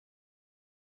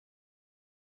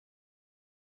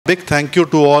Big thank you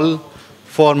to all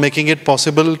for making it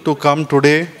possible to come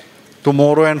today,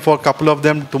 tomorrow, and for a couple of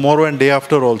them tomorrow and day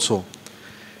after also.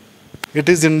 It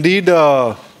is indeed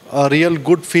a real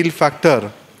good feel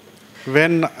factor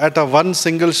when at a one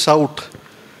single shout,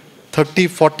 30,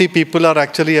 40 people are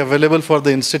actually available for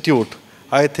the institute.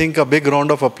 I think a big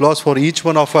round of applause for each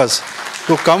one of us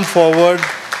to come forward.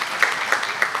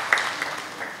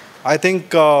 I think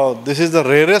this is the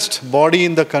rarest body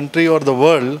in the country or the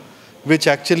world which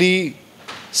actually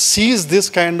sees this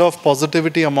kind of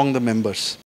positivity among the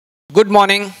members. Good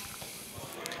morning.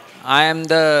 I am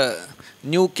the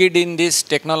new kid in this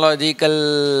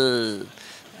technological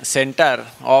center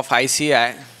of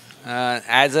ICAI.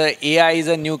 As AI is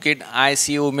a new kid, I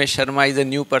see Umesh Sharma is a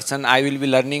new person. I will be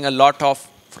learning a lot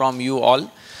from you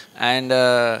all. And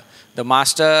the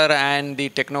master and the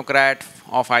technocrat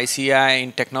of ICAI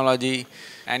in technology.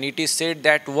 And it is said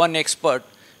that one expert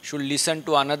should listen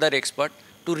to another expert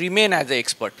to remain as an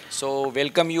expert. So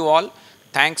welcome you all.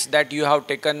 Thanks that you have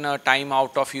taken time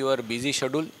out of your busy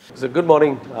schedule. So good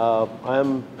morning. I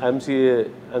am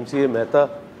MCA Mehta.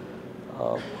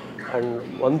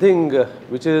 And one thing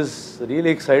which is really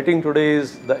exciting today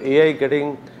is the AI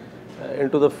getting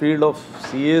into the field of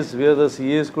CAs, where the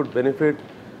CAs could benefit,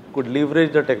 could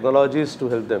leverage the technologies to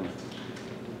help them.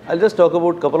 I'll just talk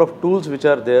about a couple of tools which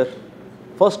are there.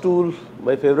 First tool,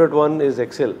 my favorite one, is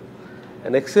Excel.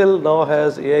 And Excel now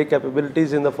has AI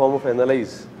capabilities in the form of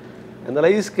Analyze.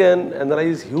 Analyze can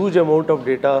analyze huge amount of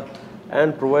data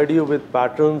and provide you with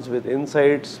patterns, with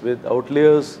insights, with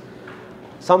outliers.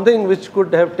 Something which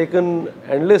could have taken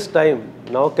endless time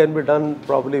now can be done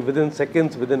probably within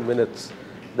seconds, within minutes.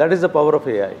 That is the power of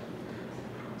AI.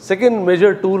 Second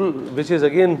major tool, which is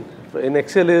again in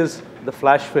Excel, is the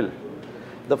flash fill.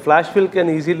 The flash fill can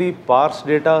easily parse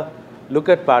data, look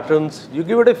at patterns. You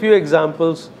give it a few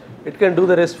examples, it can do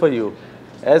the rest for you.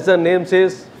 As the name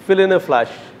says, fill in a flash.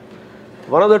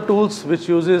 One of the tools which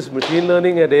uses machine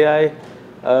learning and AI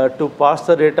to parse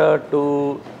the data,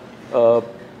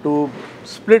 to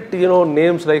split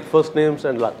names like first names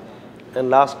and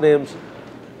last names,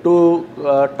 to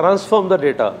transform the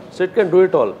data. So it can do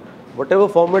it all. Whatever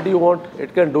format you want,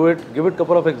 it can do it. Give it a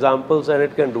couple of examples and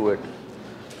it can do it.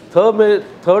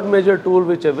 Third major tool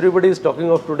which everybody is talking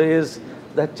of today is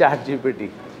the ChatGPT.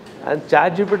 And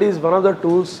ChatGPT is one of the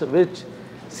tools which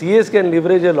CAs can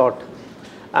leverage a lot.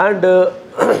 And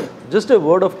just a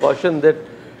word of caution that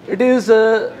it is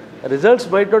results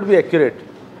might not be accurate.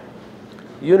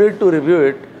 You need to review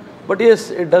it, but yes,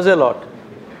 it does a lot.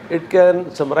 It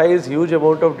can summarize huge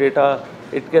amount of data.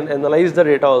 It can analyze the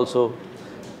data also.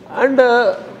 And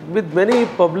with many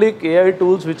public AI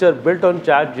tools which are built on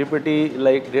ChatGPT,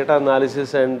 like data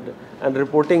analysis and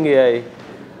reporting AI,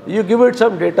 you give it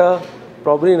some data,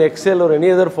 probably in Excel or any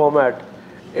other format,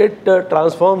 it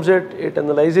transforms it, it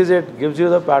analyzes it, gives you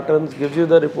the patterns, gives you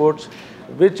the reports,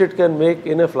 which it can make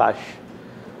in a flash.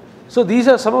 So these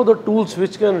are some of the tools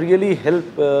which can really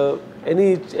help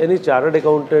any chartered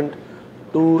accountant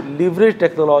to leverage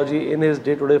technology in his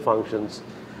day-to-day functions.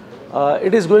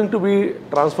 It is going to be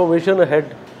transformation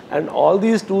ahead, and all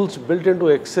these tools built into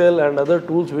Excel and other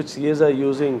tools which CAs are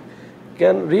using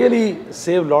can really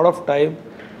save a lot of time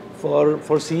for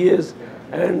CAs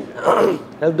and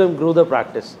help them grow the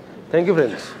practice. Thank you,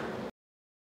 friends.